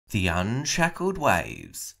The Unshackled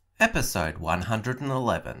Waves, Episode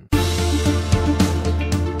 111.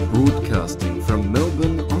 Broadcasting from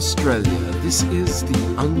Melbourne, Australia, this is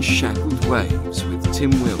The Unshackled Waves with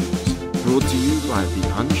Tim Wills, brought to you by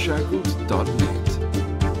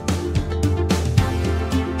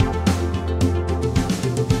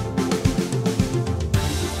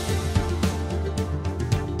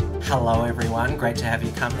Hello everyone, great to have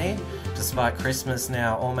your company. Despite Christmas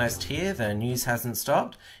now almost here, the news hasn't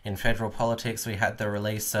stopped. In federal politics, we had the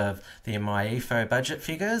release of the MYEFO budget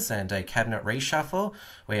figures and a cabinet reshuffle.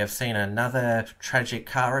 We have seen another tragic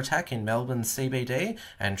car attack in Melbourne CBD,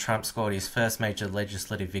 and Trump scored his first major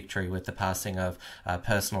legislative victory with the passing of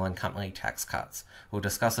personal and company tax cuts. We'll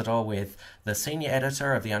discuss it all with the senior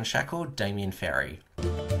editor of The Unshackled, Damien Ferry.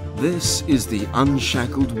 This is the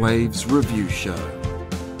Unshackled Waves Review Show.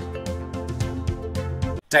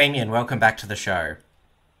 Damien, welcome back to the show.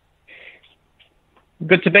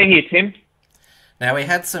 Good to be here, Tim. Now, we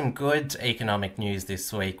had some good economic news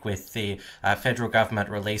this week with the federal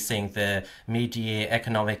government releasing the mid-year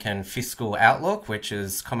economic and fiscal outlook, which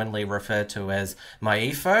is commonly referred to as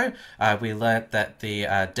MYEFO. We learnt that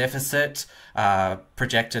the deficit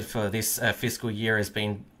projected for this fiscal year has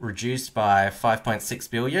been reduced by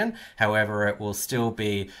 $5.6 billion. However, it will still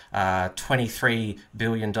be $23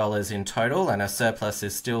 billion in total, and a surplus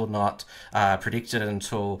is still not predicted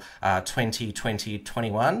until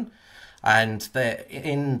 2020-21. And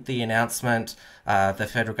in the announcement, the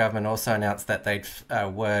federal government also announced that they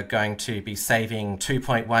were going to be saving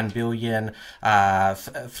 $2.1 billion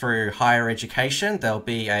through higher education. There'll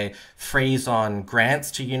be a freeze on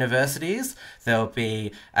grants to universities. There'll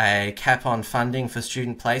be a cap on funding for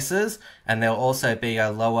student places, and there'll also be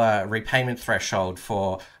a lower repayment threshold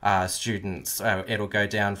for students. It'll go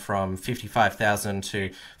down from $55,000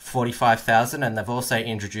 to $45,000, and they've also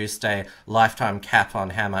introduced a lifetime cap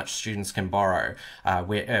on how much students can borrow,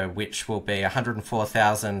 which will be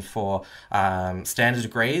 $104,000 for standard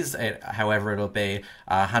degrees. However, it'll be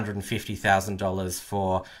 $150,000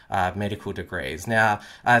 for medical degrees. Now,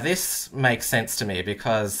 this makes sense to me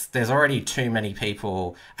because there's already too many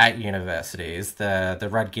people at universities. The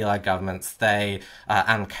Rudd-Gillard governments, they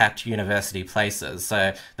uncapped university places.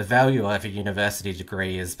 So the value of a university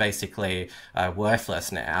degree is basically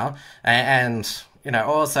worthless now. And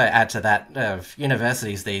also add to that,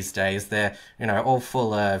 universities these days, they're, all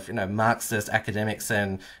full of, Marxist academics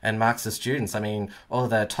and Marxist students. I mean, all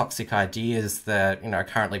the toxic ideas that, are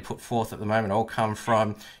currently put forth at the moment all come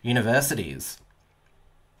from universities.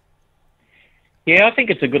 Yeah, I think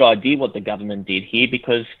it's a good idea what the government did here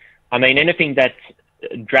because, anything that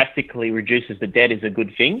drastically reduces the debt is a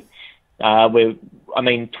good thing.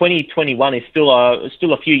 2021 is still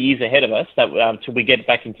a few years ahead of us till we get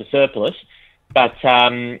back into surplus. But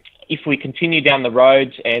if we continue down the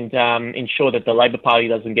road and ensure that the Labor Party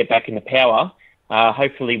doesn't get back into power,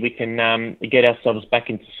 hopefully we can get ourselves back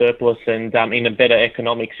into surplus and in a better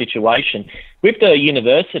economic situation. With the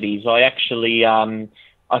universities, I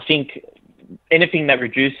think anything that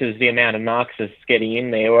reduces the amount of Marxists getting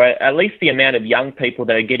in there, or at least the amount of young people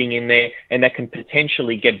that are getting in there and that can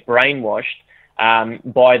potentially get brainwashed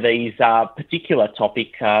by these particular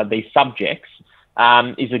these subjects,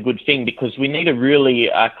 is a good thing because we need to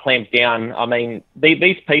really clamp down.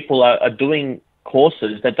 These people are doing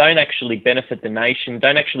courses that don't actually benefit the nation,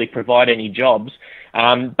 don't actually provide any jobs,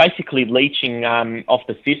 basically leeching off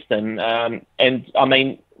the system.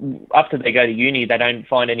 After they go to uni, they don't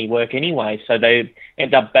find any work anyway, so they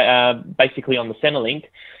end up basically on the Centrelink.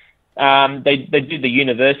 They do the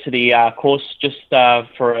university course just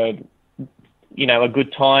for a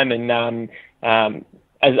good time and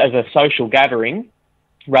as a social gathering,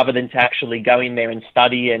 rather than to actually go in there and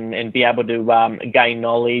study and be able to gain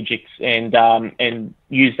knowledge and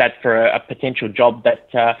use that for a potential job that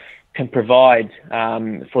can provide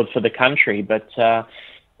for the country. But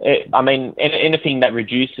anything that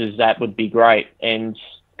reduces that would be great. And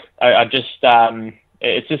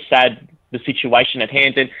it's just sad, the situation at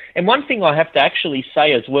hand. And one thing I have to actually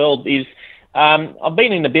say as well is I've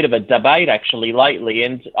been in a bit of a debate actually lately,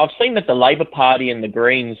 and I've seen that the Labor Party and the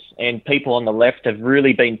Greens and people on the left have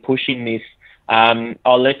really been pushing this.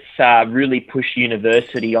 Let's really push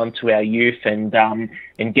university onto our youth and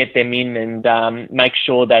get them in and make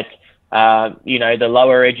sure that the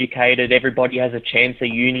lower educated, everybody has a chance at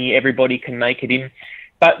uni, everybody can make it in.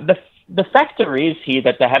 But the factor is here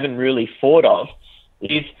that they haven't really thought of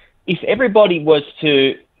is if everybody was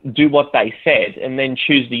to do what they said and then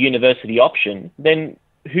choose the university option, then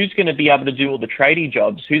who's going to be able to do all the tradie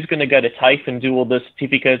jobs? Who's going to go to TAFE and do all the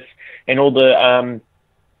certificates and all the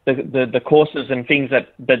courses and things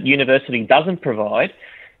that university doesn't provide?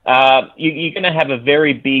 you're going to have a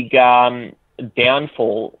very big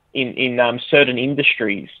downfall in certain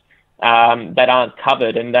industries that aren't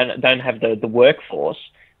covered and don't have the workforce.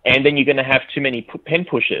 And then you're going to have too many pen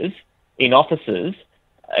pushers in offices,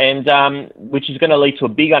 and which is going to lead to a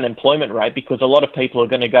big unemployment rate, because a lot of people are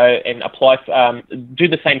going to go and apply, do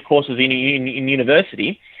the same courses in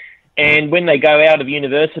university. And when they go out of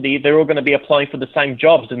university, they're all going to be applying for the same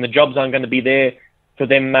jobs, and the jobs aren't going to be there for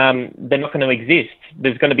them. They're not going to exist.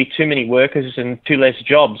 There's going to be too many workers and too less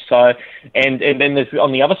jobs. So, and then there's,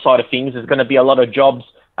 on the other side of things, there's going to be a lot of jobs,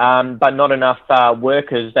 but not enough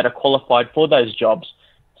workers that are qualified for those jobs.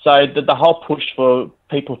 So the whole push for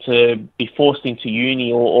people to be forced into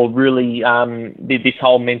uni, or really this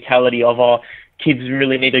whole mentality of, oh, kids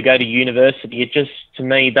really need to go to university, it just, to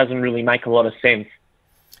me, doesn't really make a lot of sense.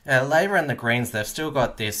 Labor and the Greens, they've still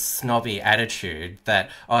got this snobby attitude that,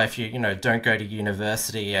 oh, if you don't go to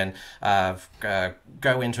university and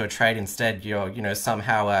go into a trade instead, you're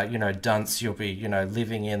somehow dunce. You'll be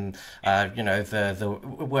living in the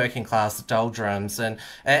working class doldrums, and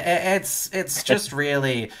it's just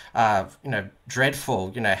really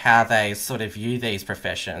dreadful how they sort of view these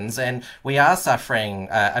professions, and we are suffering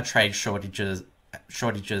a trade shortages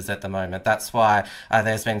at the moment. That's why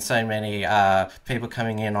there's been so many people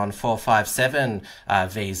coming in on 457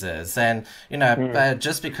 visas, and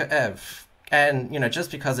just because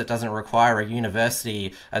just because it doesn't require a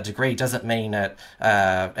university degree doesn't mean it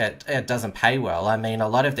doesn't pay well. I mean, a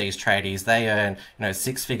lot of these tradies, they earn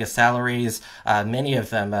six-figure salaries. Many of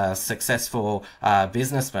them are successful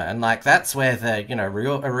businessmen. Like, that's where the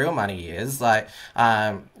real money is. Like,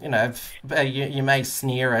 you may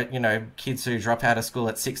sneer at kids who drop out of school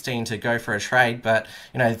at 16 to go for a trade, but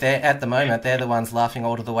they're, at the moment, they're the ones laughing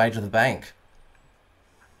all the way to the bank.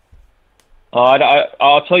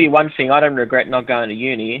 I'll tell you one thing, I don't regret not going to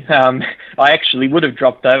uni. I actually would have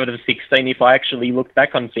dropped over to 16 if I actually looked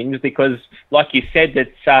back on things, because, like you said,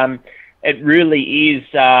 it really is,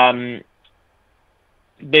 there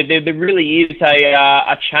really is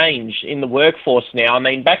a change in the workforce now. I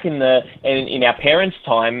mean, back in our parents'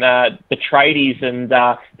 time, the tradies and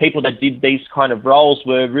people that did these kind of roles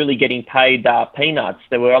were really getting paid peanuts.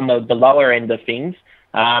 They were on the lower end of things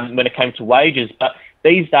when it came to wages. But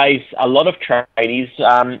these days, a lot of tradies,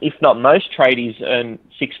 if not most tradies, earn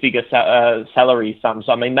six-figure salary sums.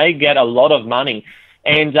 I mean, they get a lot of money.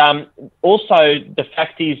 And also, the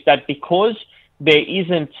fact is that because there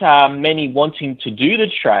isn't many wanting to do the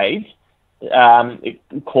trades,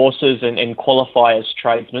 courses and qualify as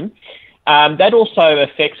tradesmen, that also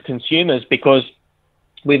affects consumers, because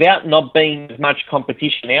without not being as much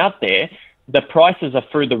competition out there, the prices are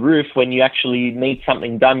through the roof when you actually need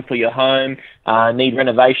something done for your home, need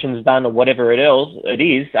renovations done, or whatever it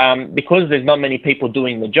is. Because there's not many people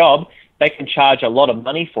doing the job, they can charge a lot of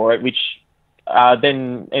money for it, which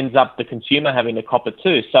then ends up the consumer having to cop it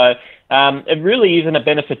too. So it really isn't a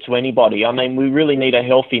benefit to anybody. I mean, we really need a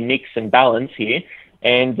healthy mix and balance here.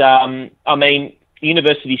 And I mean,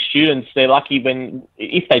 university students, they're lucky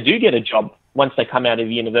if they do get a job once they come out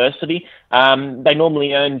of university. They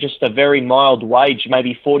normally earn just a very mild wage,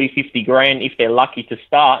 maybe 40, 50 grand if they're lucky to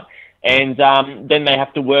start. And then they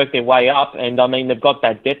have to work their way up. And I mean, they've got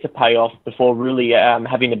that debt to pay off before really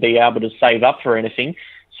having to be able to save up for anything.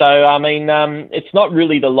 So, I mean, it's not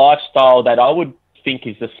really the lifestyle that I would think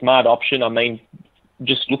is the smart option. I mean,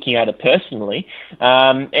 just looking at it personally.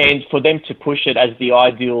 And for them to push it as the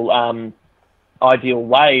ideal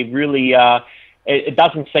way, really, it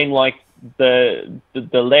doesn't seem like the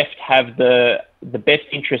left have the best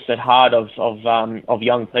interests at heart of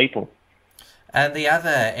young people. And the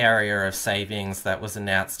other area of savings that was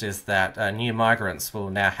announced is that new migrants will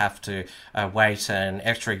now have to wait an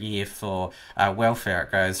extra year for welfare.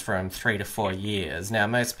 It goes from 3 to 4 years. Now,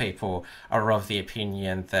 most people are of the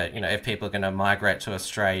opinion that, if people are going to migrate to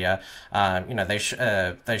Australia, they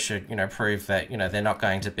should, prove that, they're not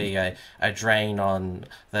going to be a drain on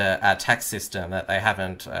the tax system that they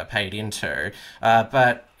haven't paid into.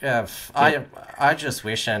 But I just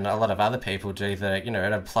wish, and a lot of other people do, that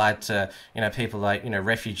it applied to people like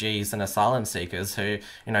refugees and asylum seekers who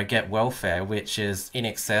get welfare, which is in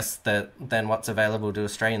excess than what's available to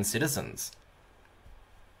Australian citizens.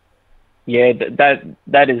 Yeah,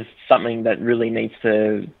 that is something that really needs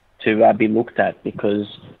to be looked at, because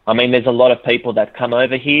I mean, there's a lot of people that come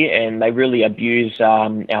over here and they really abuse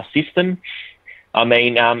our system. I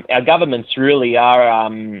mean, our governments really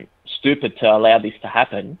are stupid to allow this to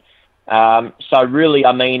happen. So really,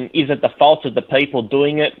 I mean, is it the fault of the people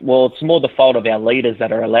doing it? Well, it's more the fault of our leaders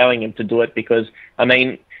that are allowing them to do it, because, I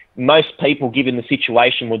mean, most people, given the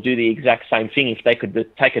situation, will do the exact same thing if they could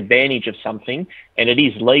take advantage of something, and it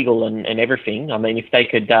is legal and everything. I mean, if they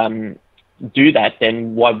could do that,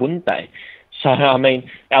 then why wouldn't they? So, I mean,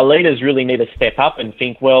 our leaders really need to step up and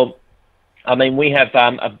think, well, I mean, we have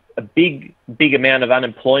a big amount of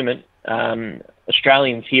unemployment,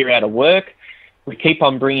 Australians here out of work. We keep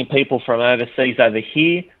on bringing people from overseas over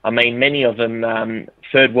here. I mean, many of them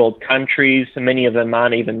third world countries, and many of them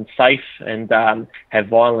aren't even safe and have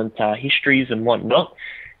violent histories and whatnot.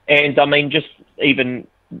 And I mean, just even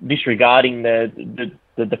disregarding the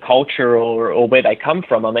culture or where they come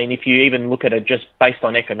from. I mean, if you even look at it just based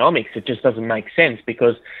on economics, it just doesn't make sense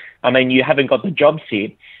because, I mean, you haven't got the jobs here.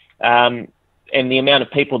 And the amount of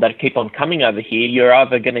people that keep on coming over here, you're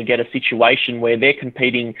either going to get a situation where they're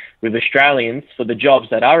competing with Australians for the jobs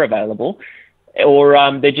that are available, or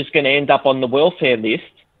they're just going to end up on the welfare list,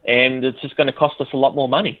 and it's just going to cost us a lot more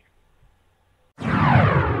money.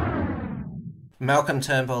 Malcolm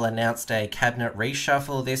Turnbull announced a cabinet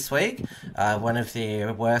reshuffle this week. One of the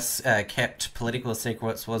worst kept political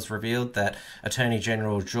secrets was revealed that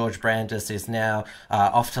Attorney-General George Brandis is now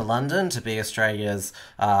off to London to be Australia's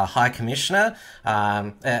High Commissioner.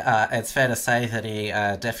 It's fair to say that he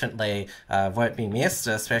definitely won't be missed,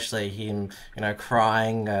 especially him,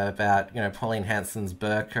 crying about, Pauline Hanson's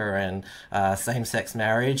burqa and same-sex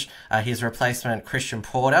marriage. His replacement, Christian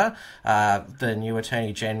Porter, the new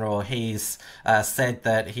Attorney-General, he's said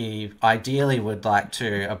that he ideally would like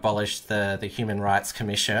to abolish the Human Rights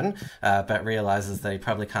Commission, but realises that he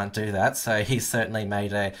probably can't do that. So he's certainly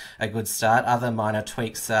made a good start. Other minor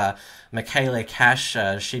tweaks, Michaela Cash,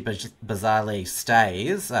 she bizarrely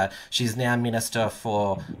stays. She's now Minister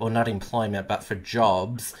for, well, not employment, but for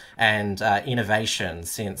jobs and innovation,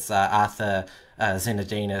 since Arthur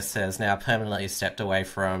Zinadinis has now permanently stepped away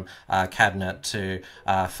from Cabinet to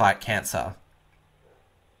fight cancer.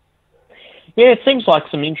 Yeah, it seems like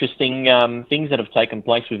some interesting things that have taken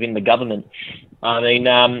place within the government. I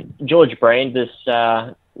mean, George Brandis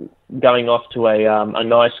going off to a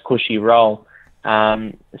nice cushy role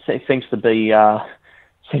seems to be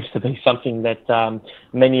something that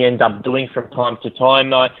many end up doing from time to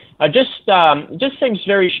time. It just seems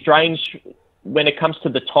very strange when it comes to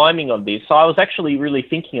the timing of this. So I was actually really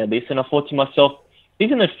thinking of this, and I thought to myself,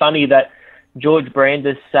 isn't it funny that George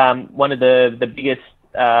Brandis, one of the biggest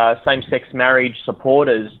same-sex marriage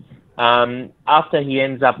supporters, after he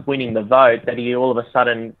ends up winning the vote, that he all of a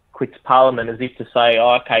sudden quits Parliament as if to say,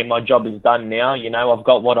 oh, okay, my job is done now, I've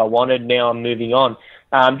got what I wanted, now I'm moving on.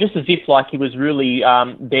 Just as if like he was really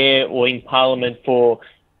there or in Parliament for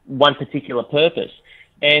one particular purpose.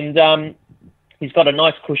 And he's got a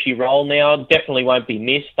nice cushy role now, definitely won't be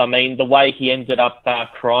missed. I mean, the way he ended up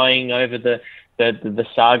crying over the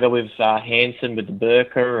saga with Hanson, with the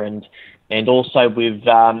burqa, and also with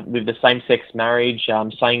the same-sex marriage,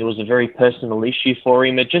 saying it was a very personal issue for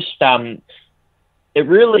him. It just, it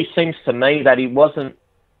really seems to me that he wasn't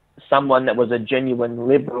someone that was a genuine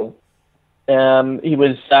liberal. He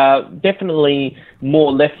was definitely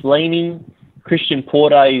more left-leaning. Christian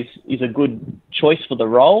Porter is a good choice for the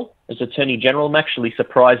role as Attorney-General. I'm actually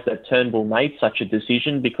surprised that Turnbull made such a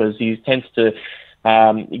decision because he tends to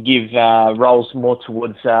give roles more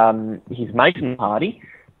towards his main party,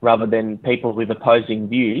 rather than people with opposing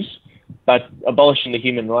views. But abolishing the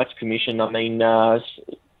Human Rights Commission, I mean,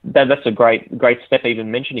 that's a great step, even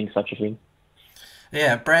mentioning such a thing.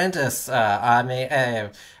 Yeah, Brandis,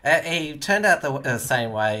 he turned out the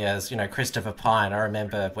same way as, Christopher Pyne. I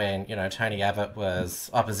remember when, Tony Abbott was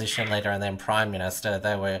opposition leader and then Prime Minister,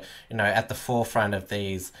 they were, at the forefront of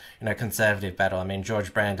these, conservative battle. I mean,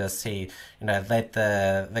 George Brandis, he, led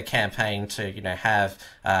the campaign to, have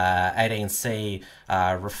 18C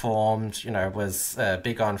reformed, was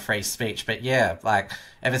big on free speech. But yeah, like,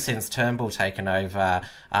 ever since Turnbull taken over,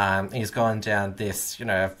 he's gone down this,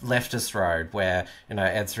 leftist road where,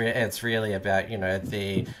 it's really about,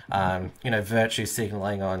 the, virtue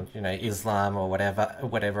signalling on, Islam or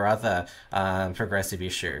whatever other progressive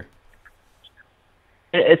issue.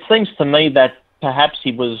 It seems to me that perhaps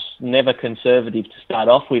he was never conservative to start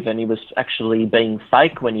off with, and he was actually being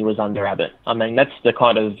fake when he was under Abbott. I mean, that's the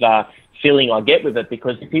kind of feeling I get with it,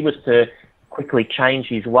 because if he was to quickly change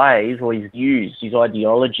his ways or his views, his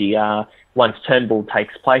ideology, once Turnbull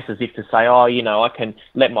takes place, as if to say, oh, I can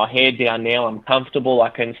let my hair down now, I'm comfortable, I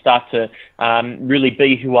can start to really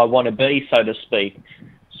be who I want to be, so to speak.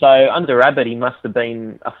 So under Abbott, he must have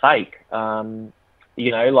been a fake.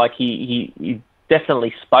 Like he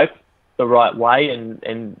definitely spoke the right way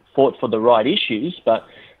and fought for the right issues, but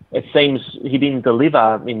it seems he didn't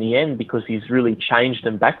deliver in the end because he's really changed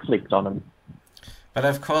and backflipped on them. But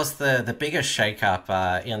of course, the biggest shake-up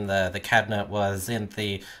in the cabinet was in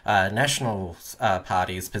the National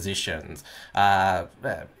Party's positions.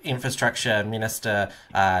 Infrastructure Minister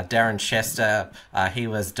Darren Chester, he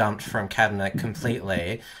was dumped from cabinet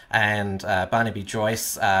completely, and Barnaby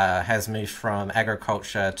Joyce has moved from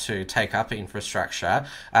agriculture to take up infrastructure.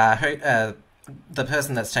 The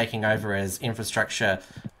person that's taking over as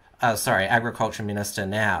Agriculture Minister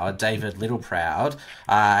now, David Littleproud,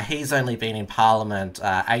 he's only been in Parliament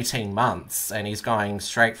 18 months, and he's going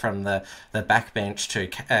straight from the backbench to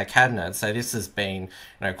cabinet. So this has been,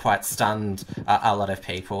 quite stunned a lot of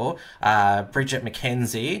people. Bridget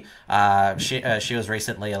McKenzie, she was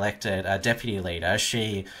recently elected deputy leader.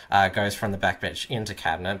 She goes from the backbench into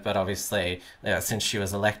cabinet, but obviously since she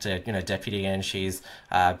was elected, deputy, and she's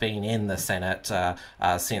been in the Senate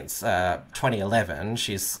since 2011,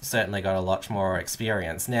 she's certainly got a lot more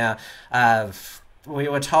experience. Now, we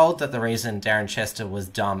were told that the reason Darren Chester was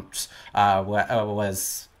dumped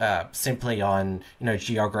was simply on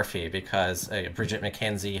geography, because Bridget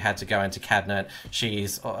McKenzie had to go into cabinet.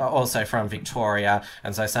 She's also from Victoria,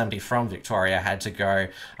 and so somebody from Victoria had to go.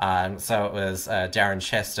 So it was Darren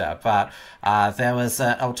Chester, but there was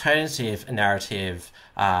an alternative narrative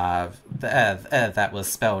that was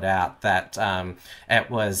spelled out, that it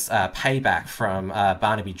was payback from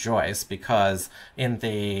Barnaby Joyce, because in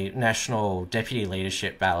the national deputy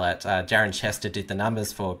leadership ballot, Darren Chester did the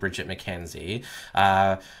numbers for Bridget McKenzie.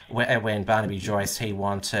 When Barnaby Joyce, he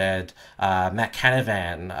wanted Matt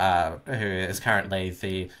Canavan, who is currently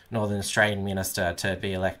the Northern Australian Minister, to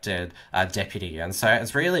be elected deputy. And so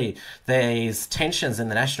it's really these tensions in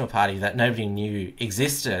the National Party that nobody knew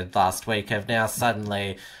existed last week have now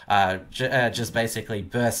suddenly just basically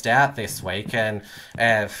burst out this week. And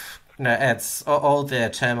it's all the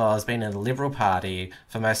turmoil has been in the Liberal Party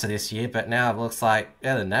for most of this year, but now it looks like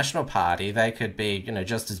the National Party, they could be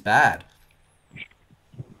just as bad.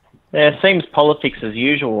 Yeah, it seems politics as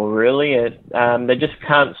usual, really. They just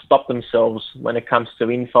can't stop themselves when it comes to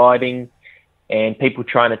infighting and people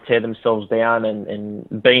trying to tear themselves down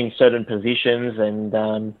and be in certain positions.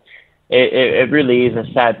 And it really is a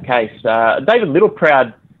sad case. David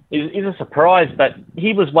Littleproud is a surprise, but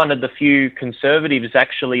he was one of the few Conservatives,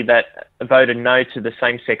 actually, that voted no to the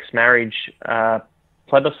same-sex marriage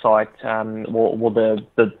plebiscite, when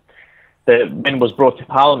it was brought to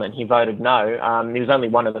Parliament, he voted no. He was only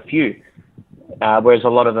one of the few, whereas a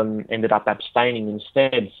lot of them ended up abstaining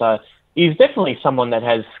instead. So he's definitely someone that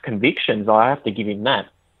has convictions. I have to give him that.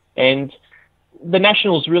 And the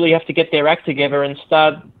Nationals really have to get their act together and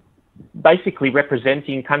start basically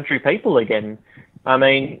representing country people again. I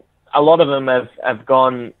mean, a lot of them have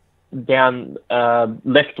gone down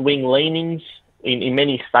left-wing leanings in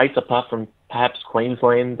many states, apart from perhaps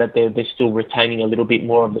Queensland, that they're still retaining a little bit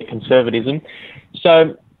more of the conservatism.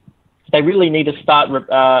 So they really need to start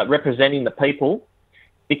representing the people,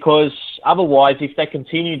 because otherwise, if they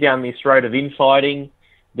continue down this road of infighting,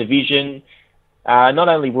 division, not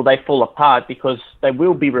only will they fall apart, because they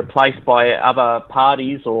will be replaced by other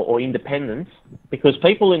parties or independents, because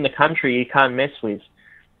people in the country you can't mess with.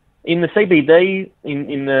 In the CBD,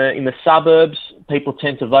 in the suburbs, people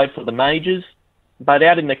tend to vote for the majors. But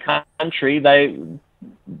out in the country,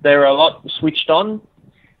 they're a lot switched on,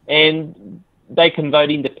 and they can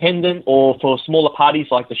vote independent or for smaller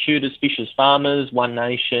parties like the Shooters, Fishers, Farmers, One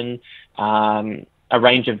Nation, a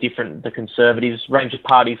range of the Conservatives, range of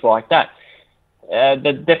parties like that.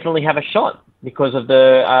 They definitely have a shot because of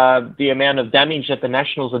the amount of damage that the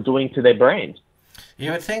Nationals are doing to their brand.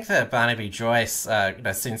 You would think that Barnaby Joyce,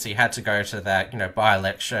 since he had to go to that,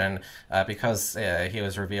 by-election because he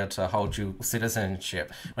was revealed to hold dual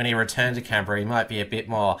citizenship, when he returned to Canberra, he might be a bit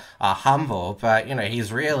more humble. But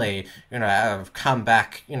he's really, come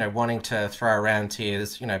back, wanting to throw around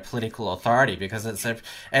his, political authority, because it's a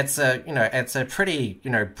pretty,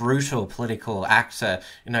 brutal political act to,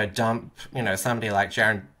 dump, somebody like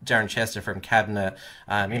Darren Chester from cabinet,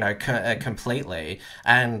 completely.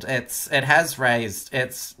 And it has raised.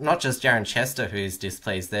 It's not just Darren Chester who's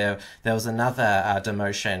displeased. There was another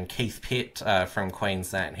demotion, Keith Pitt from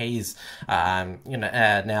Queensland. He's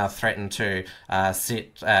now threatened to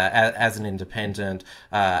sit as an independent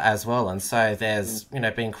as well. And so there's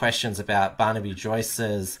been questions about Barnaby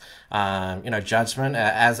Joyce's judgment,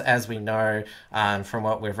 as we know from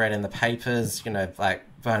what we've read in the papers.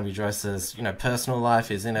 Barnaby Joyce's personal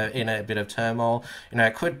life is in a bit of turmoil.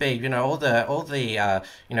 It could be all the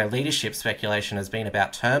leadership speculation has been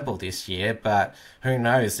about Turnbull this year, but who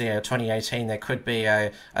knows? 2018 there could be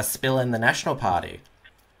a spill in the National Party.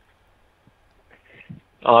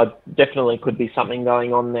 Definitely could be something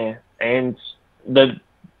going on there, and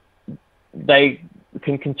they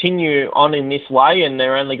can continue on in this way, and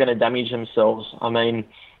they're only going to damage themselves. I mean,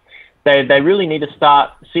 they really need to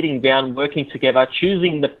start sitting down, working together,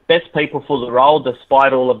 choosing the best people for the role,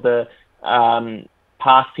 despite all of the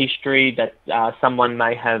past history that someone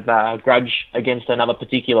may have a grudge against another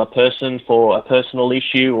particular person for a personal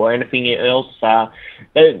issue or anything else.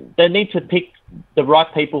 They need to pick the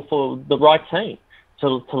right people for the right team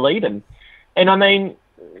to lead them. And I mean,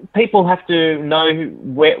 people have to know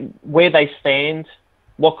where they stand,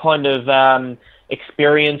 what kind of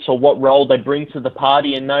experience or what role they bring to the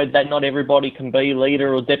party, and know that not everybody can be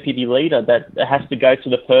leader or deputy leader, that it has to go to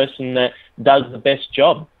the person that does the best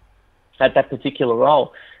job at that particular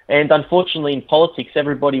role. And unfortunately in politics,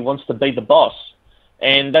 everybody wants to be the boss.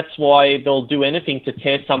 And that's why they'll do anything to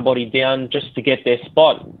tear somebody down just to get their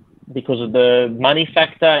spot, because of the money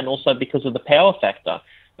factor and also because of the power factor.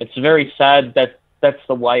 It's very sad that that's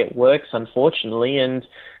the way it works, unfortunately. And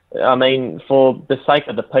I mean, for the sake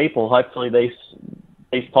of the people, hopefully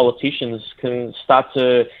these politicians can start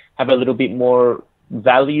to have a little bit more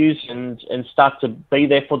values and start to be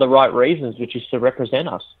there for the right reasons, which is to represent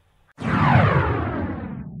us.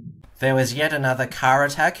 There was yet another car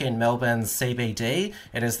attack in Melbourne's CBD.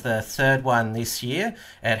 It is the third one this year.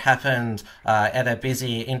 It happened at a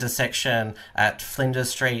busy intersection at Flinders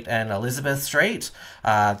Street and Elizabeth Street.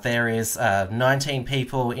 There is 19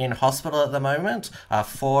 people in hospital at the moment.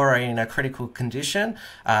 4 are in a critical condition.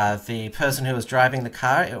 The person who was driving the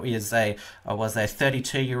car was a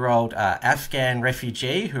 32-year-old Afghan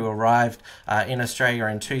refugee who arrived in Australia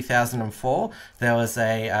in 2004. There was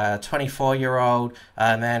a 24-year-old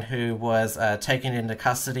man who was taken into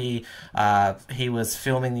custody. He was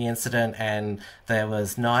filming the incident and there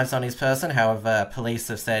was knives on his person. However, police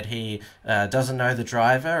have said he doesn't know the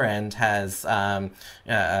driver and has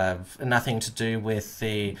nothing to do with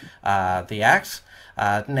the act.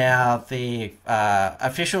 Now, the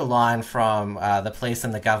official line from the police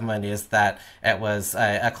and the government is that it was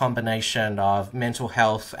a combination of mental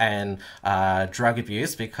health and drug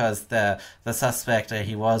abuse, because the suspect,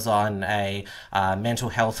 he was on a mental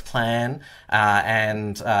health plan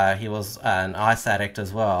and he was an ice addict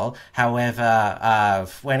as well. However,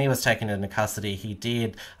 when he was taken into custody, he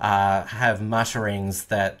did have mutterings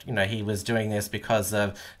that, you know, he was doing this because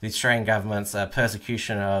of the Australian government's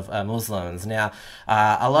persecution of Muslims. Now,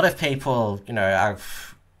 a lot of people,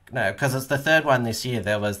 because it's the third one this year.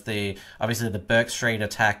 There was obviously the Burke Street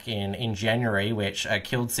attack in January, which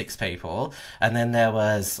killed 6 people, and then there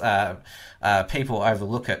was people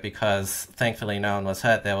overlook it because thankfully no one was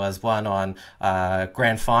hurt. There was one on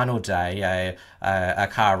grand final day, a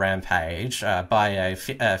car rampage by a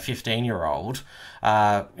 15-year-old.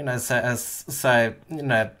 Now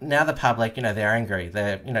the public, they're angry.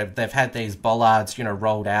 They've had these bollards,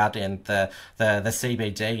 rolled out in the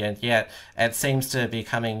CBD, and yet it seems to be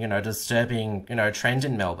becoming, disturbing, trend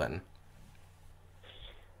in Melbourne.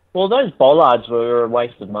 Well, those bollards were a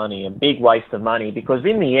waste of money, a big waste of money, because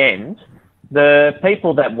in the end, the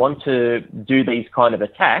people that want to do these kind of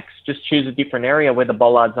attacks just choose a different area where the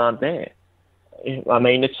bollards aren't there. I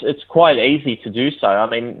mean, it's quite easy to do so. I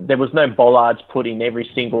mean, there was no bollards put in every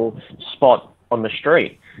single spot on the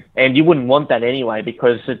street, and you wouldn't want that anyway,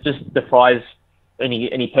 because it just defies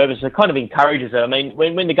any purpose. It kind of encourages it. I mean,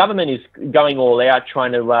 when the government is going all out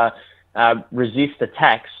trying to resist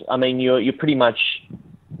attacks, I mean, you're pretty much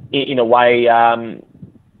in a way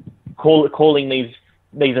calling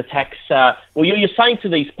these attacks. Well, you're saying to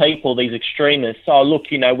these people, these extremists, oh look,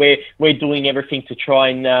 we're doing everything to try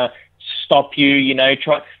and stop you,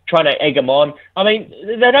 trying to egg them on. I mean,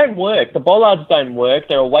 they don't work. The bollards don't work.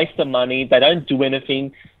 They're a waste of money. They don't do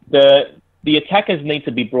anything. The attackers need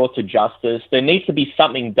to be brought to justice. There needs to be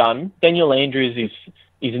something done. Daniel Andrews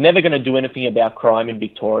is never going to do anything about crime in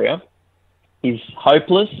Victoria. He's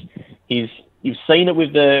hopeless. You've seen it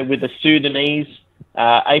with the Sudanese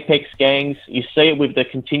apex gangs. You see it with the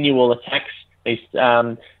continual attacks.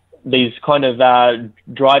 These kind of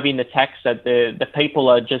drive-in attacks that the people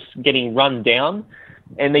are just getting run down,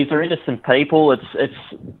 and these are innocent people. It's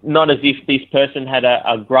not as if this person had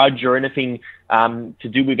a grudge or anything to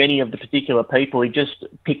do with any of the particular people. He just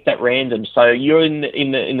picked at random. So you're in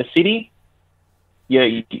the city,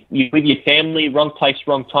 you're with your family, wrong place,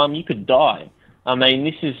 wrong time. You could die. I mean,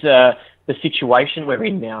 this is the situation we're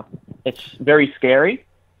in now. It's very scary.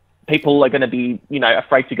 People are going to be,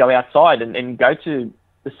 afraid to go outside and go to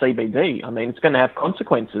the CBD. I mean, it's going to have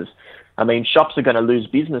consequences. I mean, shops are going to lose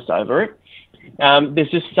business over it.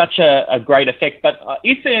 There's just such a great effect. But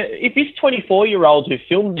if this 24-year-old who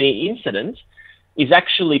filmed the incident is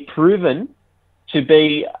actually proven to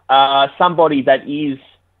be somebody that is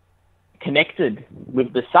connected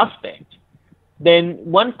with the suspect, then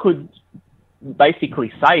one could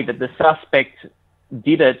basically say that the suspect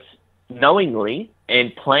did it knowingly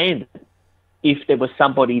and planned it if there was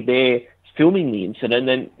somebody there filming the incident.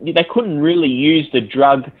 And they couldn't really use the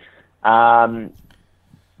drug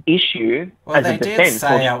issue as a defense. Well, they did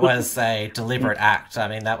say it was a deliberate act. I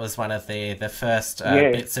mean, that was one of the first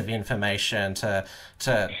bits of information to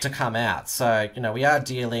come out. So, we are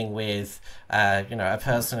dealing with, a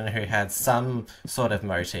person who had some sort of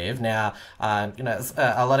motive. Now,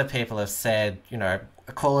 a lot of people have said,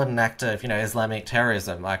 call it an act of, Islamic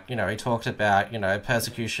terrorism. Like, he talked about,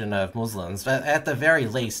 persecution of Muslims. But at the very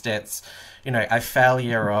least, it's, a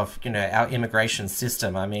failure of, our immigration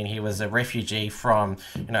system. I mean, he was a refugee from,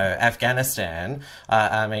 Afghanistan.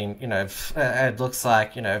 I mean, it looks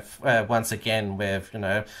like, once again, we've,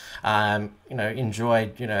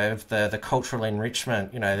 enjoyed, the cultural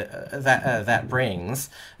enrichment, that brings.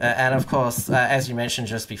 And of course, as you mentioned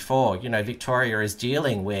just before, Victoria is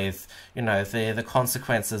dealing with, the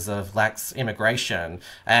consequences of lax immigration.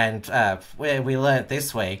 And we learnt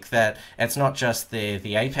this week that it's not just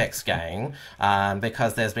the Apex gang,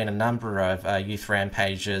 because there's been a number of youth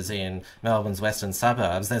rampages in Melbourne's western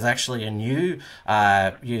suburbs. There's actually a new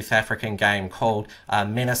youth African gang called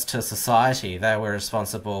Menace to Society. They were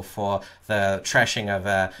responsible for the trashing of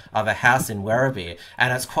a house in Werribee.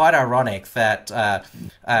 And it's quite ironic that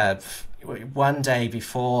one day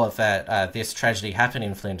before that this tragedy happened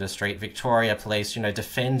in Flinders Street, Victoria Police,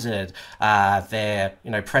 defended their,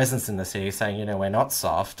 presence in the city, saying, we're not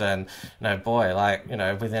soft. And, boy,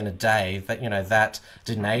 within a day, that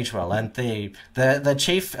didn't age well. And the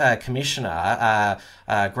Chief Commissioner,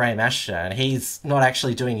 Graham Ashton, he's not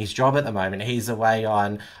actually doing his job at the moment. He's away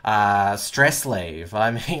on stress leave.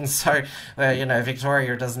 I mean, so,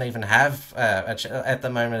 Victoria doesn't even have, at the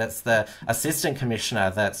moment, it's the Assistant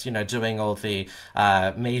Commissioner that's, doing all the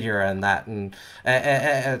media and that, and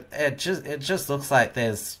it just looks like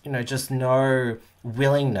there's just no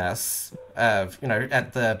willingness of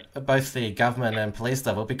at both the government and police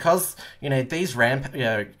level, because these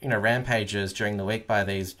rampages during the week by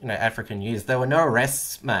these African youths, there were no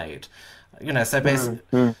arrests made, so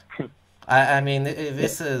basically. I mean,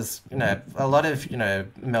 this is a lot of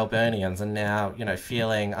Melburnians are now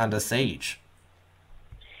feeling under siege.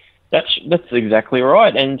 That's exactly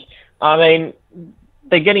right. And I mean,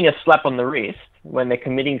 they're getting a slap on the wrist when they're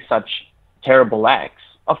committing such terrible acts.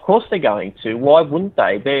 Of course they're going to. Why wouldn't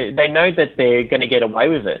they? They know that they're going to get away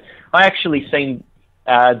with it. I actually seen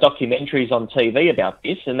documentaries on TV about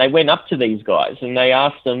this, and they went up to these guys and they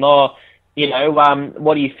asked them, what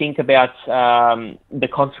do you think about the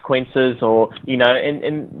consequences? Or,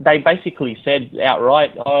 and they basically said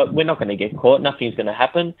outright, we're not going to get caught. Nothing's going to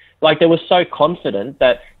happen. Like, they were so confident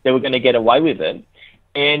that they were going to get away with it.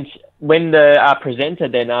 And when the presenter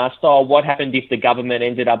then asked, what happened if the government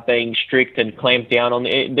ended up being strict and clamped down on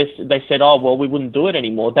this? They said, well, we wouldn't do it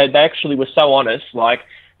anymore. They actually were so honest. Like,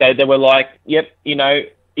 they were like, yep,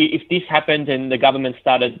 if this happened and the government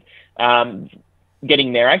started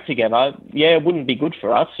getting their act together, it wouldn't be good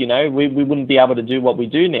for us. We wouldn't be able to do what we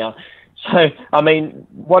do now. So, I mean,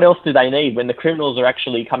 what else do they need when the criminals are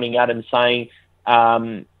actually coming out and saying,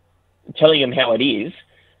 telling them how it is?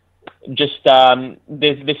 Just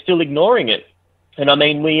they're still ignoring it. And I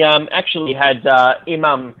mean, we actually had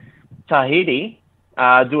Imam Tahidi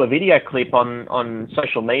do a video clip on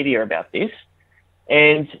social media about this,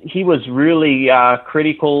 and he was really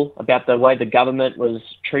critical about the way the government was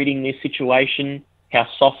treating this situation, how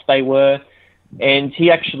soft they were, and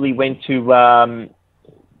he actually went to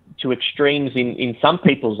extremes in some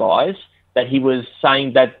people's eyes, that he was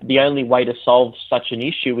saying that the only way to solve such an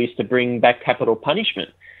issue is to bring back capital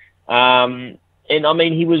punishment. And I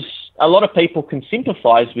mean, a lot of people can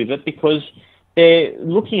sympathise with it, because they're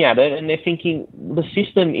looking at it and they're thinking the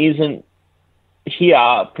system isn't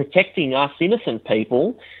here protecting us innocent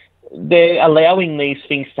people. They're allowing these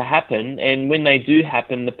things to happen, and when they do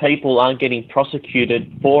happen, the people aren't getting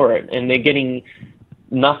prosecuted for it, and they're getting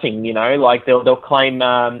nothing, like they'll claim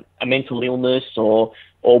a mental illness or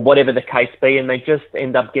whatever the case be, and they just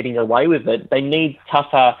end up getting away with it. They need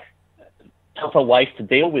tougher ways to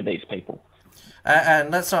deal with these people. And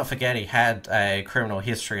let's not forget, he had a criminal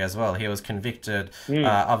history as well. He was convicted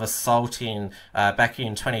of assaulting back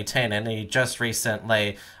in 2010, and he just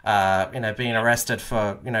recently, been arrested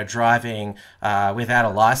for, driving without a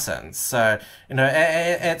license. So,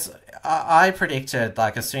 I predicted,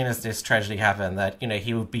 like, as soon as this tragedy happened, that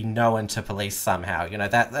he would be known to police somehow.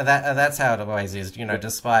 That's how it always is.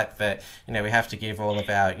 Despite that, we have to give all of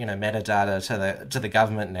our metadata to the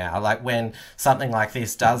government now. Like, when something like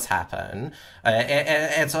this does happen,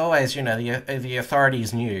 it's always the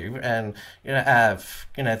authorities knew, and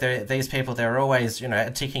these people, they're always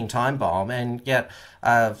a ticking time bomb, and yet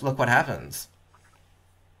look what happens.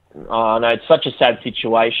 Oh no, it's such a sad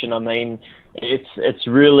situation. I mean, it's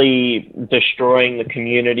really destroying the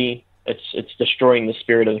community. It's destroying the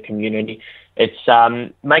spirit of the community.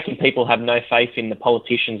 It's making people have no faith in the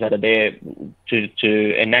politicians that are there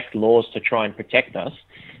to enact laws to try and protect us.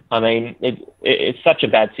 I mean, it's such a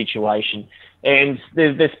bad situation. And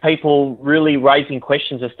there's people really raising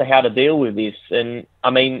questions as to how to deal with this. And I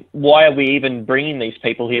mean, why are we even bringing these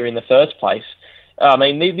people here in the first place? I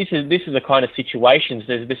mean, this is the kind of situations.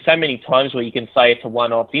 There's so many times where you can say it's a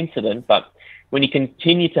one-off incident, but when you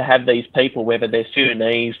continue to have these people, whether they're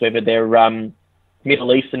Sudanese, whether they're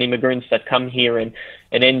Middle Eastern immigrants that come here and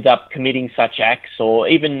end up committing such acts, or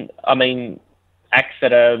even, I mean, acts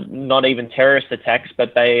that are not even terrorist attacks,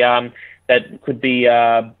 but they that could be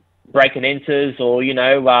break and enters or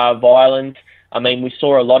violent. I mean, we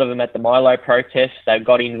saw a lot of them at the Milo protests. They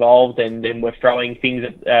got involved and then were throwing things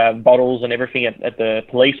at bottles and everything at the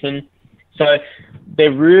policemen. So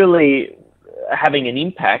they're really having an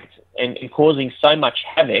impact and causing so much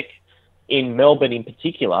havoc in Melbourne in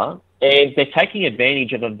particular. And they're taking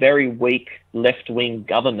advantage of a very weak left-wing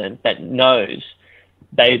government that knows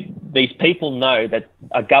these people know that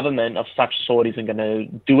a government of such sort isn't going to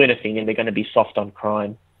do anything, and they're going to be soft on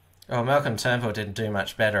crime. Well, Malcolm Turnbull didn't do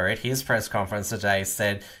much better. At his press conference today,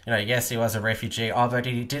 said, yes, he was a refugee, but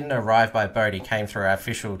he didn't arrive by boat. He came through our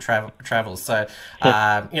official travel. So,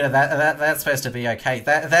 that's supposed to be okay.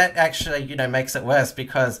 That actually, makes it worse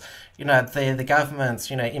because, the government's,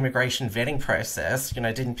 immigration vetting process,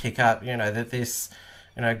 didn't pick up, that this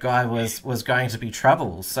guy was going to be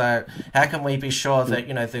trouble. So how can we be sure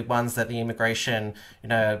that, the ones that the immigration,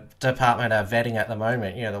 department are vetting at the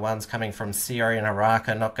moment, the ones coming from Syria and Iraq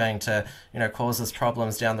are not going to, cause us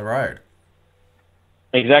problems down the road?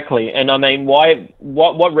 Exactly. And I mean,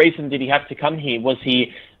 what reason did he have to come here? Was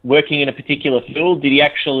he working in a particular field? Did he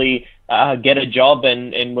actually get a job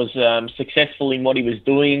and was successful in what he was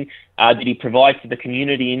doing? Did he provide for the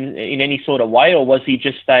community in any sort of way, or was he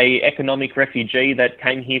just a economic refugee that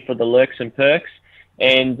came here for the lurks and perks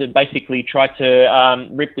and basically tried to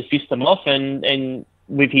rip the system off and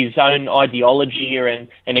with his own ideology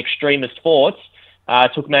and extremist thoughts,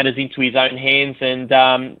 took matters into his own hands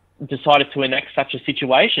and decided to enact such a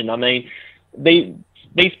situation? I mean,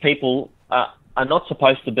 these people are not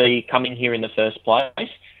supposed to be coming here in the first place.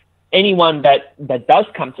 Anyone that does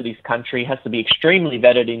come to this country has to be extremely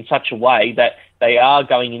vetted in such a way that they are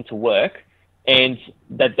going into work and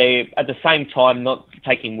that they're at the same time not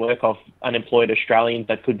taking work off unemployed Australians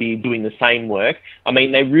that could be doing the same work. I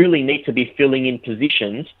mean, they really need to be filling in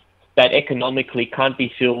positions that economically can't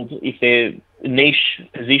be filled if they're niche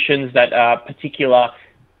positions that are particular,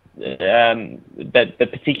 that the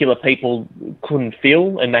particular people couldn't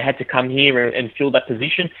fill, and they had to come here and fill that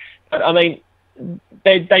position. But I mean,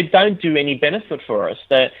 they don't do any benefit for us.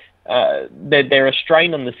 They're a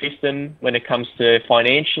strain on the system when it comes to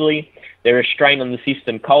financially. They're a strain on the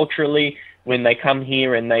system culturally when they come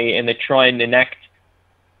here and they try and enact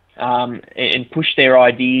and push their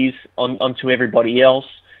ideas onto everybody else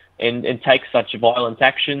and take such violent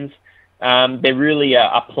actions. They're really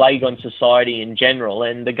a plague on society in general,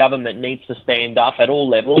 and the government needs to stand up at all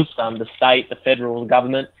levels. The state, the federal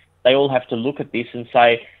government, they all have to look at this and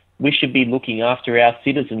say, we should be looking after our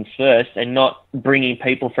citizens first and not bringing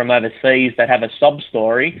people from overseas that have a sob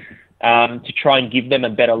story to try and give them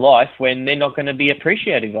a better life when they're not going to be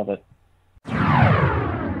appreciative of it.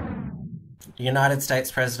 United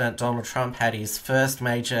States President Donald Trump had his first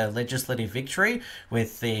major legislative victory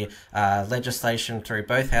with the legislation through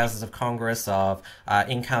both houses of Congress of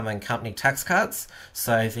income and company tax cuts.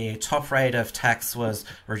 So the top rate of tax was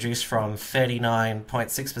reduced from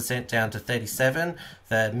 39.6% down to 37%.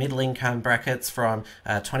 The middle income brackets from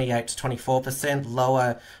 28 to 24%,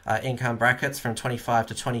 lower income brackets from 25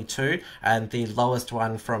 to 22%, and the lowest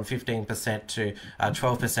one from 15% to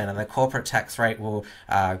 12%. And the corporate tax rate will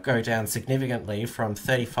go down significantly from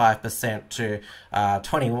 35% to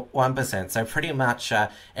 21%. So pretty much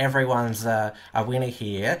everyone's a winner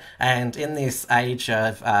here. And in this age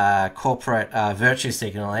of corporate virtue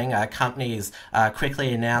signalling, companies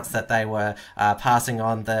quickly announced that they were passing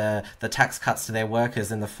on the tax cuts to their workers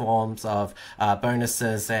in the forms of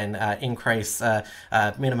bonuses and increase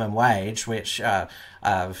minimum wage, which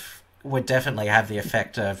would definitely have the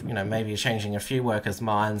effect of, maybe changing a few workers'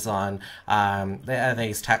 minds on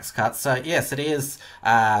these tax cuts. So yes, it is.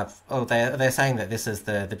 They're saying that this is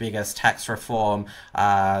the biggest tax reform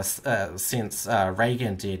since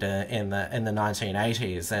Reagan did in the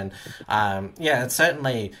 1980s, and it's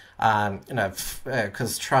certainly.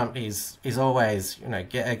 Because Trump is always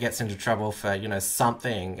gets into trouble for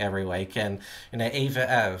something every week, and even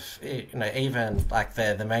like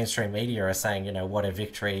the mainstream media are saying what a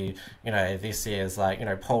victory this is.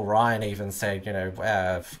 Like Paul Ryan even said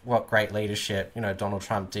what great leadership Donald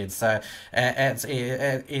Trump did. So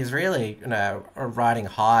it is really riding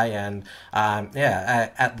high, and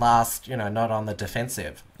at last not on the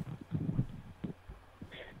defensive.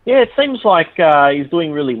 Yeah, it seems like he's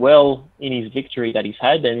doing really well in his victory that he's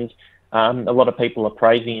had, and a lot of people are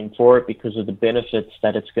praising him for it because of the benefits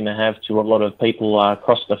that it's going to have to a lot of people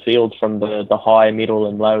across the field, from the high, middle,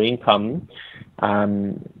 and low income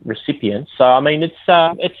recipients. So, I mean,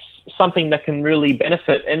 it's something that can really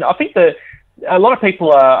benefit, and I think that a lot of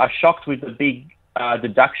people are shocked with the big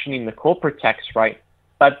deduction in the corporate tax rate.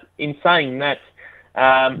 But in saying that,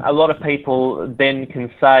 a lot of people then can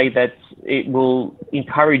say that it will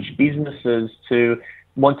encourage businesses to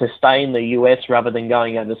want to stay in the US rather than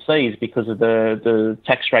going overseas because of the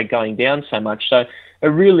tax rate going down so much. So it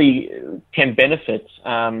really can benefit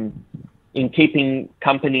in keeping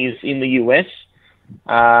companies in the US.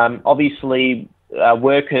 Obviously,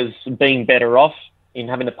 workers being better off in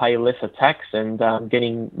having to pay lesser tax and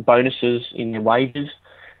getting bonuses in their wages.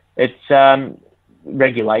 It's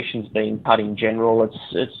regulations being cut in general.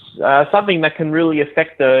 It's something that can really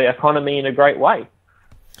affect the economy in a great way.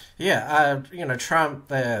 Yeah, Trump,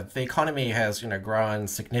 the economy has, grown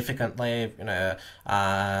significantly,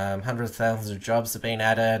 hundreds of thousands of jobs have been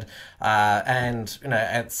added, and,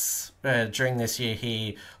 it's, during this year,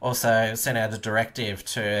 he also sent out a directive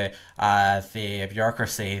to the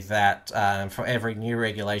bureaucracy that for every new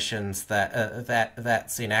regulations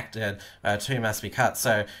that's enacted, two must be cut.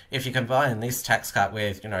 So if you combine this tax cut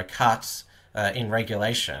with, cuts in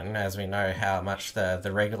regulation, as we know how much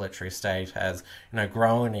the regulatory state has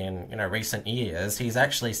grown in recent years, he's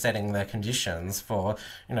actually setting the conditions for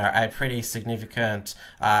a pretty significant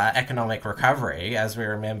economic recovery. As we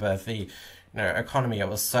remember, the economy, it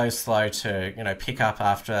was so slow to pick up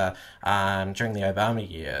after during the Obama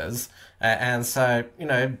years, and so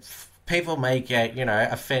people may get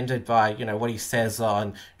offended by what he says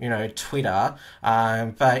on Twitter,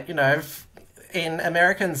 but in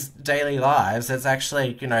Americans' daily lives, it's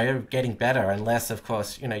actually, getting better, unless, of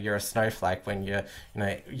course, you're a snowflake when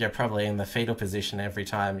you're probably in the fetal position every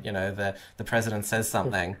time, the president says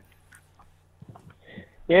something.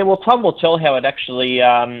 Yeah, well, Tom will tell how it actually,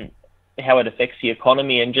 how it affects the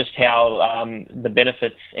economy and just how the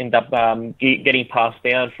benefits end up getting passed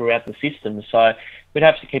down throughout the system. So we'd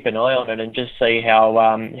have to keep an eye on it and just see how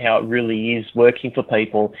it really is working for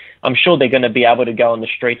people. I'm sure they're going to be able to go on the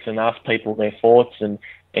streets and ask people their thoughts and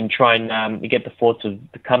try and get the thoughts of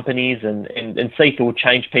the companies and see if it will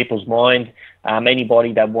change people's mind.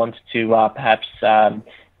 Anybody that wants to perhaps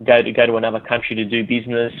go to another country to do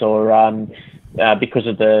business, or because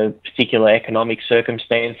of the particular economic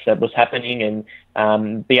circumstance that was happening,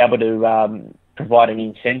 and be able to provide an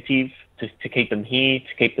incentive to keep them here,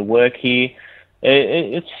 to keep the work here.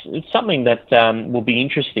 It's something that will be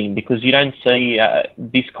interesting, because you don't see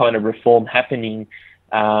this kind of reform happening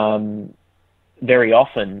very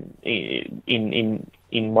often in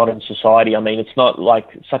modern society. I mean, it's not like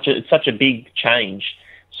it's such a big change,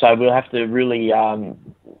 so we'll have to really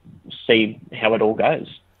see how it all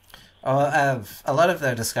goes. Well, a lot of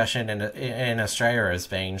the discussion in Australia has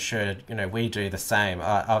been, should we do the same?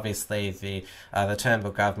 Obviously, the Turnbull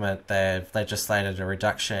government, they've legislated a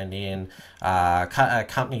reduction in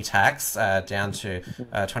company tax down to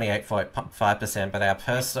 28.5%,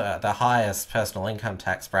 but the highest personal income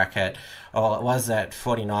tax bracket, well, it was at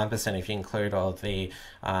 49% if you include all the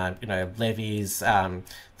levies.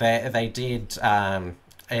 They did.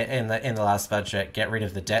 In the last budget, get rid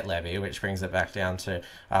of the debt levy, which brings it back down to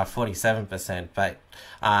 47%. But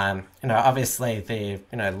obviously the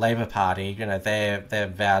Labor Party, they're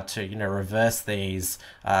vowed to reverse these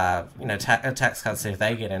tax cuts if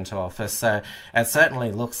they get into office. So it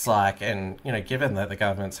certainly looks like, and given that the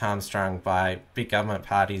government's hamstrung by big government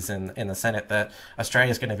parties in the Senate, that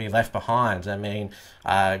Australia's going to be left behind. I mean,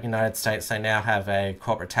 United States, they now have a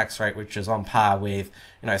corporate tax rate which is on par with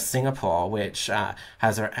Singapore, which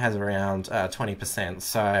has around 20%.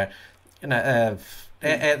 So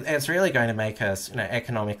it's really going to make us,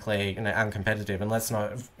 economically, uncompetitive, and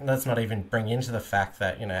let's not even bring into the fact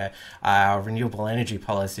that, our renewable energy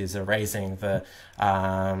policies are raising the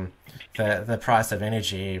price of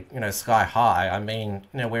energy, sky high. I mean,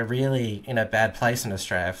 we're really in a bad place in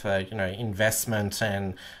Australia for, investment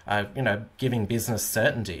and, giving business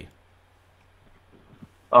certainty.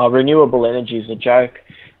 Renewable energy is a joke.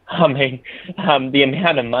 I mean, the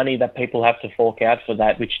amount of money that people have to fork out for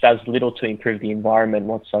that, which does little to improve the environment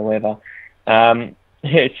whatsoever.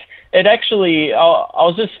 It actually, I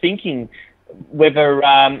was just thinking whether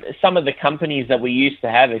some of the companies that we used to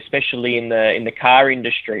have, especially in the car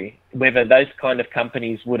industry, whether those kind of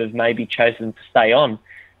companies would have maybe chosen to stay on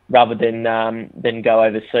rather than go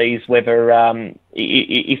overseas. Whether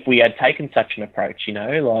if we had taken such an approach,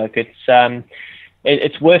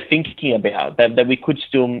 it's worth thinking about that we could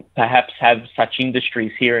still perhaps have such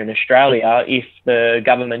industries here in Australia if the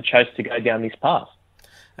government chose to go down this path.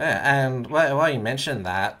 Yeah, and while you mentioned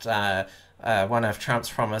that, one of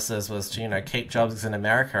Trump's promises was to, keep jobs in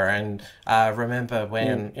America. And remember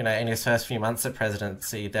when, in his first few months of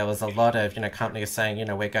presidency, there was a lot of, companies saying,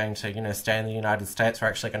 we're going to, stay in the United States. We're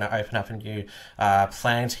actually going to open up a new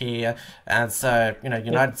plant here. And so,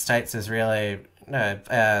 United States is really...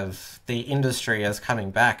 the industry is coming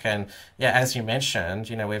back, and as you mentioned,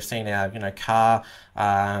 we've seen our car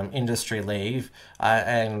industry leave,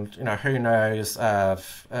 and who knows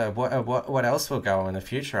what else will go on in the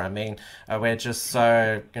future. I mean, we're just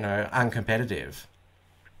so uncompetitive.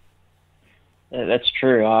 That's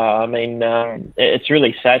true. I mean, it's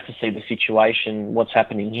really sad to see the situation, what's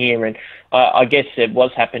happening here, and I guess it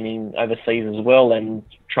was happening overseas as well. And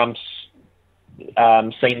Trump's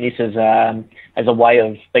seen this as a way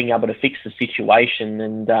of being able to fix the situation,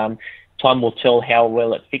 and time will tell how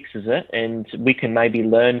well it fixes it, and we can maybe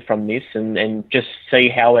learn from this and just see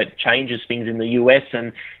how it changes things in the US.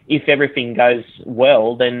 And if everything goes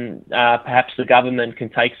well, then perhaps the government can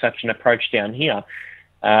take such an approach down here.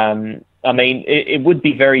 I mean, it would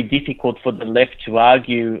be very difficult for the left to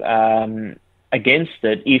argue against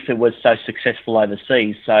it if it was so successful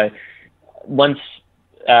overseas. So once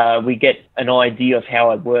we get an idea of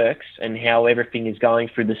how it works and how everything is going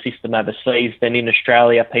through the system overseas, then in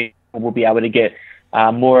Australia people will be able to get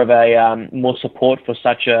more support for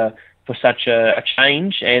such a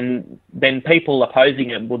change, and then people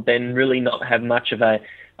opposing it would then really not have much of a.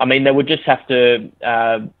 I mean, they would just have to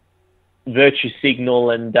virtue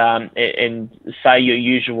signal and say your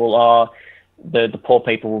usual, the poor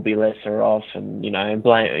people will be lesser off, and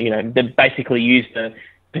blame, they basically use the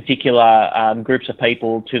particular groups of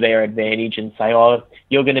people to their advantage and say,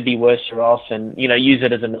 you're going to be worse off, and use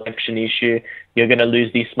it as an election issue. You're going to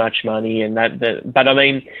lose this much money, and but I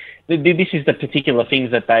mean, this is the particular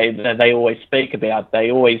things that they always speak about. They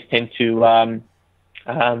always tend to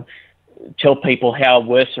tell people how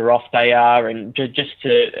worse off they are, and just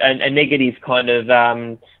to a negative kind of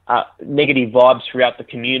negative vibes throughout the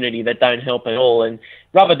community that don't help at all. And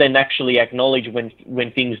rather than actually acknowledge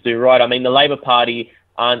when things do right. I mean, the Labor Party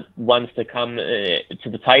aren't ones to come to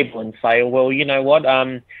the table and say, well, you know what,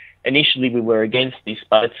 initially we were against this,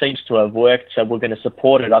 but it seems to have worked, so we're going to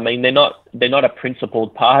support it. I mean, they're not a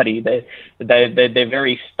principled party. They're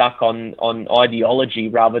very stuck on ideology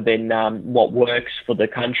rather than what works for the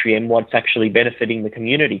country and what's actually benefiting the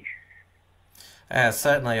community.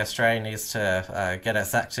 Certainly Australia needs to get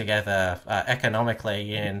its act together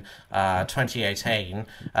economically in 2018.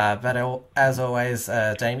 But as always,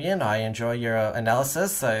 Damien, I enjoy your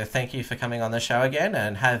analysis, so thank you for coming on the show again,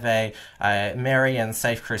 and have a merry and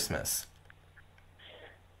safe Christmas.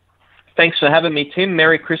 Thanks for having me, Tim.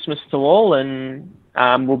 Merry Christmas to all, and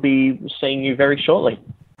we'll be seeing you very shortly.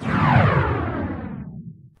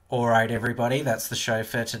 Alright everybody, that's the show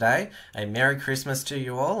for today. A Merry Christmas to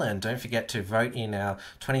you all, and don't forget to vote in our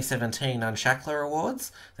 2017 Unshackled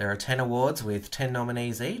Awards. There are 10 awards with 10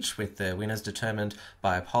 nominees each, with the winners determined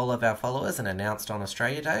by a poll of our followers and announced on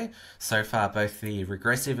Australia Day. So far, both the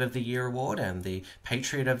Regressive of the Year Award and the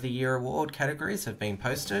Patriot of the Year Award categories have been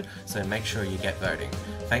posted, so make sure you get voting.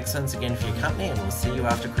 Thanks once again for your company, and we'll see you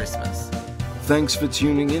after Christmas. Thanks for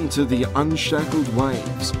tuning in to the Unshackled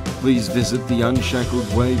Waves. Please visit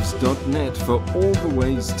theunshackledwaves.net for all the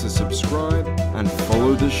ways to subscribe and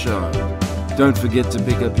follow the show. Don't forget to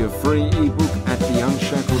pick up your free ebook at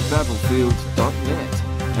theunshackledbattlefield.net,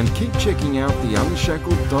 and keep checking out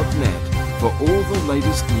theunshackled.net for all the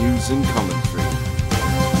latest news and commentary.